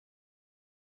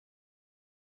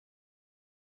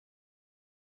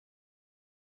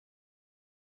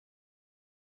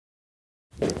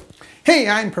Hey,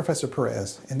 I'm Professor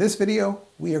Perez. In this video,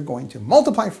 we are going to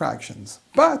multiply fractions,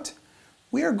 but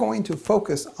we are going to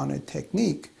focus on a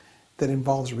technique that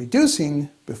involves reducing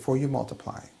before you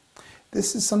multiply.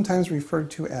 This is sometimes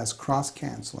referred to as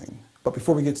cross-canceling. But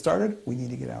before we get started, we need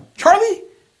to get out Charlie.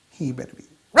 He better be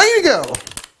ready to go.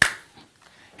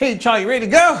 Hey, Charlie, ready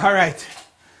to go? All right.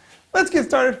 Let's get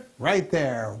started right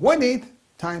there. 1/8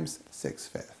 times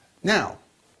 6/5. Now,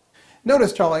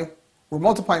 notice, Charlie, we're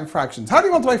multiplying fractions. How do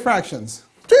you multiply fractions?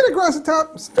 Straight across the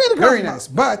top, straight across. Very nice.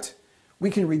 But we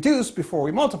can reduce before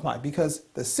we multiply because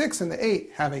the 6 and the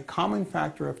 8 have a common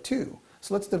factor of 2.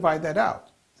 So let's divide that out.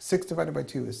 6 divided by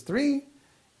 2 is 3.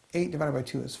 8 divided by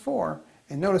 2 is 4.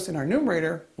 And notice in our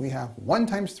numerator, we have 1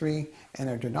 times 3, and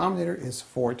our denominator is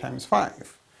 4 times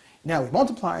 5. Now we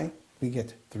multiply, we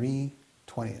get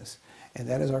 3/20. And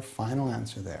that is our final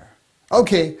answer there.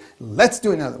 Okay, let's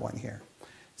do another one here.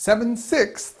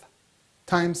 7/6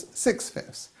 times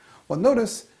 6/5. Well,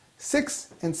 notice 6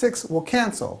 and 6 will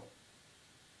cancel.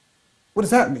 What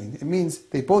does that mean? It means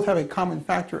they both have a common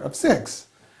factor of 6.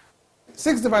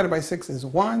 6 divided by 6 is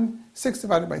 1. 6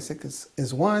 divided by 6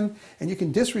 is 1. And you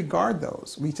can disregard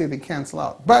those. We say they cancel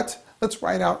out. But let's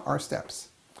write out our steps.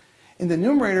 In the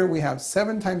numerator, we have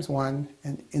 7 times 1.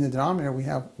 And in the denominator, we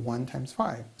have 1 times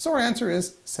 5. So our answer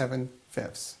is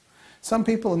 7/5. Some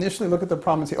people initially look at the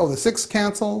problem and say, oh, the 6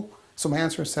 cancel, so my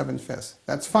answer is 7/5.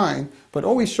 That's fine, but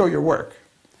always show your work.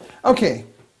 Okay,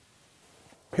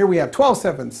 here we have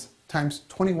 12/7 times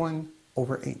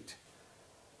 21/8.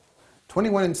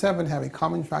 21 and 7 have a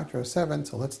common factor of 7,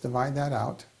 so let's divide that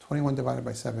out. 21 divided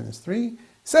by 7 is 3.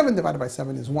 7 divided by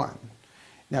 7 is 1.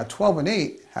 Now 12 and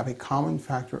 8 have a common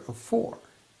factor of 4.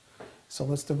 So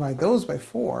let's divide those by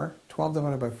 4. 12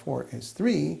 divided by 4 is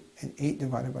 3, and 8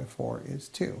 divided by 4 is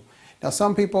 2. Now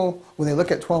some people, when they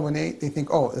look at 12 and 8, they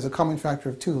think, oh, there's a common factor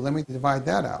of 2. Let me divide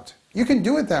that out. You can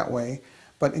do it that way,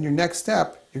 but in your next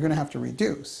step, you're going to have to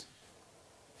reduce.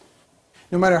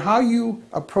 No matter how you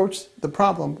approach the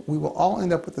problem, we will all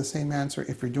end up with the same answer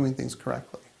if you're doing things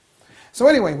correctly. So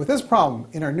anyway, with this problem,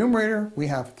 in our numerator, we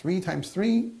have 3 times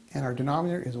 3, and our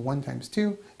denominator is 1 times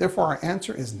 2. Therefore, our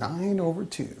answer is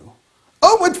 9/2.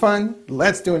 Oh, what fun!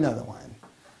 Let's do another one.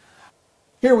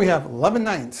 Here we have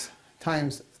 11/9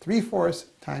 times 3/4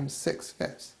 times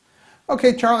 6/5.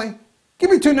 Okay, Charlie,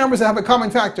 give me two numbers that have a common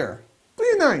factor. 3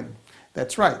 and 9.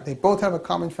 That's right, they both have a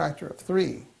common factor of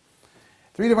 3.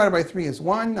 3 divided by 3 is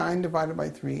 1, 9 divided by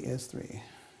 3 is 3.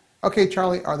 Okay,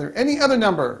 Charlie, are there any other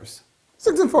numbers?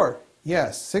 6 and 4.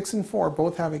 Yes, 6 and 4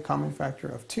 both have a common factor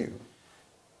of 2.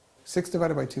 6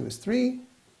 divided by 2 is 3.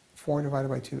 4 divided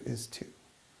by 2 is 2.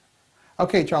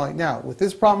 Okay, Charlie, now with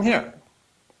this problem here,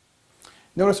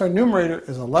 notice our numerator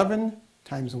is 11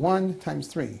 times 1 times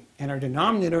 3, and our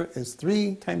denominator is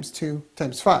 3 times 2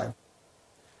 times 5.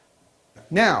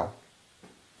 Now,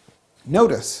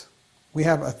 notice we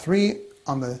have a 3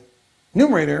 on the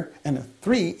numerator and a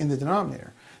 3 in the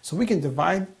denominator. So we can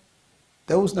divide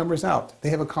those numbers out. They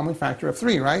have a common factor of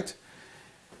 3, right?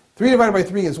 3 divided by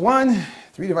 3 is 1.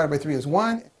 3 divided by 3 is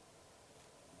 1.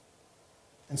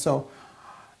 And so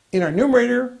in our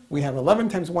numerator, we have 11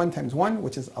 times 1 times 1,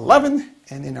 which is 11.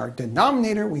 And in our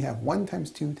denominator, we have 1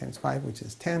 times 2 times 5, which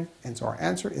is 10. And so our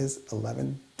answer is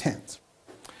 11/10.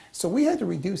 So we had to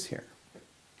reduce here.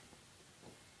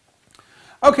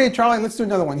 Okay, Charlie, let's do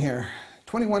another one here.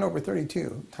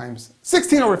 21/32 times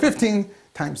 16/15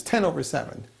 times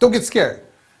 10/7. Don't get scared.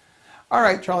 All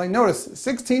right, Charlie, notice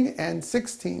 16 and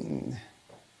 16.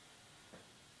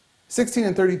 16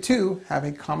 and 32 have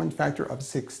a common factor of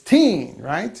 16,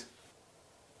 right?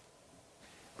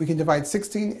 We can divide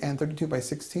 16 and 32 by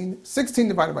 16. 16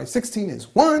 divided by 16 is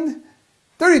 1.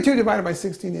 32 divided by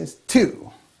 16 is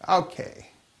 2. Okay.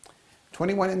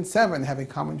 21 and 7 have a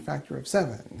common factor of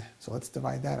 7. So let's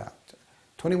divide that out.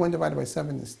 21 divided by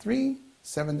 7 is 3.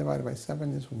 7 divided by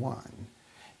 7 is 1.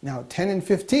 Now 10 and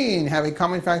 15 have a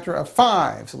common factor of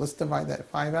 5. So let's divide that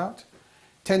 5 out.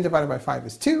 10 divided by 5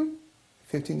 is 2.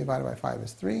 15 divided by 5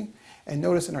 is 3. And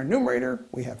notice in our numerator,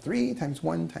 we have 3 times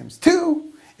 1 times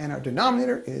 2. And our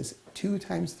denominator is 2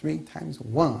 times 3 times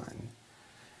 1.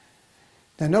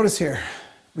 Now notice here,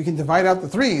 we can divide out the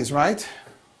 3's, right?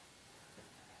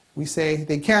 We say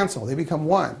they cancel. They become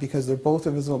 1 because they're both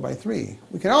divisible by 3.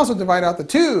 We can also divide out the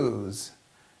 2's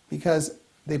because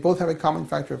they both have a common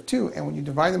factor of 2. And when you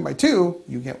divide them by 2,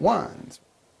 you get 1's.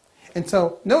 And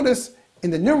so notice in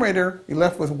the numerator, you're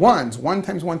left with 1's. 1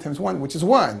 times 1 times 1, which is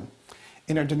 1.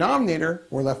 In our denominator,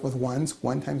 we're left with 1's.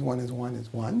 1 times 1 is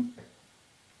 1.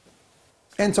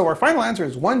 And so our final answer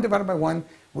is 1 divided by 1,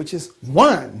 which is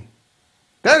 1.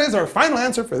 That is our final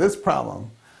answer for this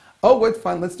problem. Oh, what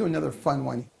fun. Let's do another fun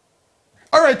one.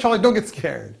 All right, Charlie, don't get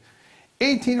scared.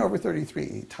 18 over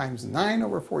 33 times 9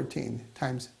 over 14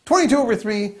 times 22 over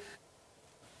 3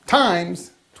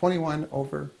 times 21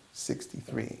 over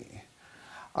 63.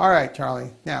 All right, Charlie,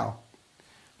 now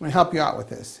I'm going to help you out with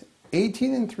this.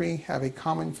 18 and 3 have a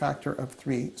common factor of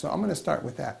 3, so I'm going to start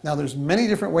with that. Now, there's many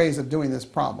different ways of doing this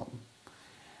problem,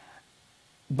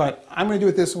 but I'm going to do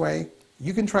it this way.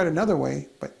 You can try it another way,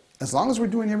 but as long as we're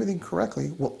doing everything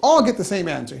correctly, we'll all get the same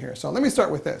answer here. So let me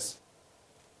start with this.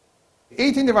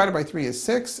 18 divided by 3 is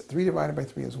 6. 3 divided by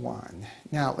 3 is 1.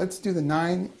 Now, let's do the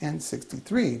 9 and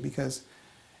 63, because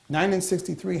 9 and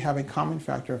 63 have a common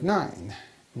factor of 9.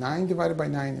 9 divided by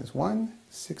 9 is 1.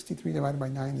 63 divided by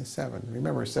 9 is 7.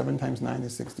 Remember, 7 times 9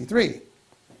 is 63.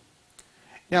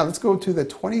 Now, let's go to the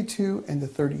 22 and the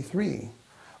 33.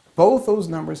 Both those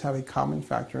numbers have a common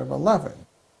factor of 11.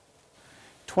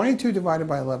 22 divided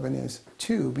by 11 is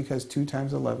 2, because 2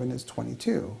 times 11 is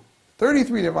 22.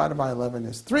 33 divided by 11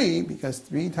 is 3, because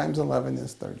 3 times 11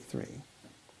 is 33.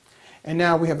 And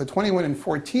now we have the 21 and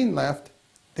 14 left.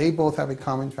 They both have a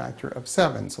common factor of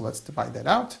 7. So let's divide that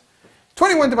out.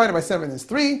 21 divided by 7 is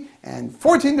 3, and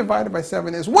 14 divided by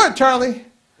 7 is what, Charlie?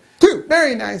 2.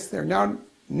 Very nice there. Now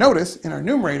notice in our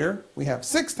numerator, we have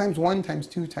 6 times 1 times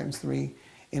 2 times 3.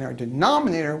 In our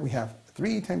denominator, we have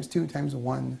 3 times 2 times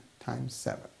 1 times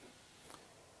 7.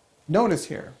 Notice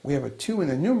here, we have a 2 in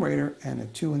the numerator and a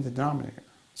 2 in the denominator.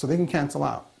 So they can cancel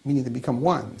out, meaning they become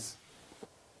 1s.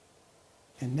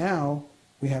 And now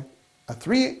we have a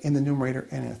 3 in the numerator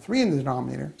and a 3 in the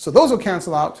denominator. So those will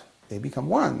cancel out. They become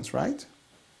 1s, right?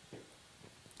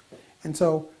 And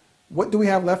so what do we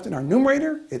have left in our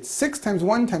numerator? It's 6 times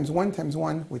 1 times 1 times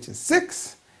 1, which is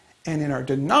 6. And in our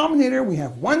denominator, we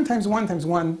have 1 times 1 times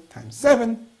 1 times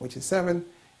 7, which is 7.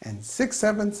 And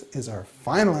 6/7 is our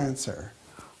final answer.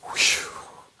 Whew.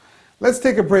 Let's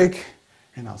take a break,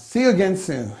 and I'll see you again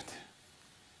soon.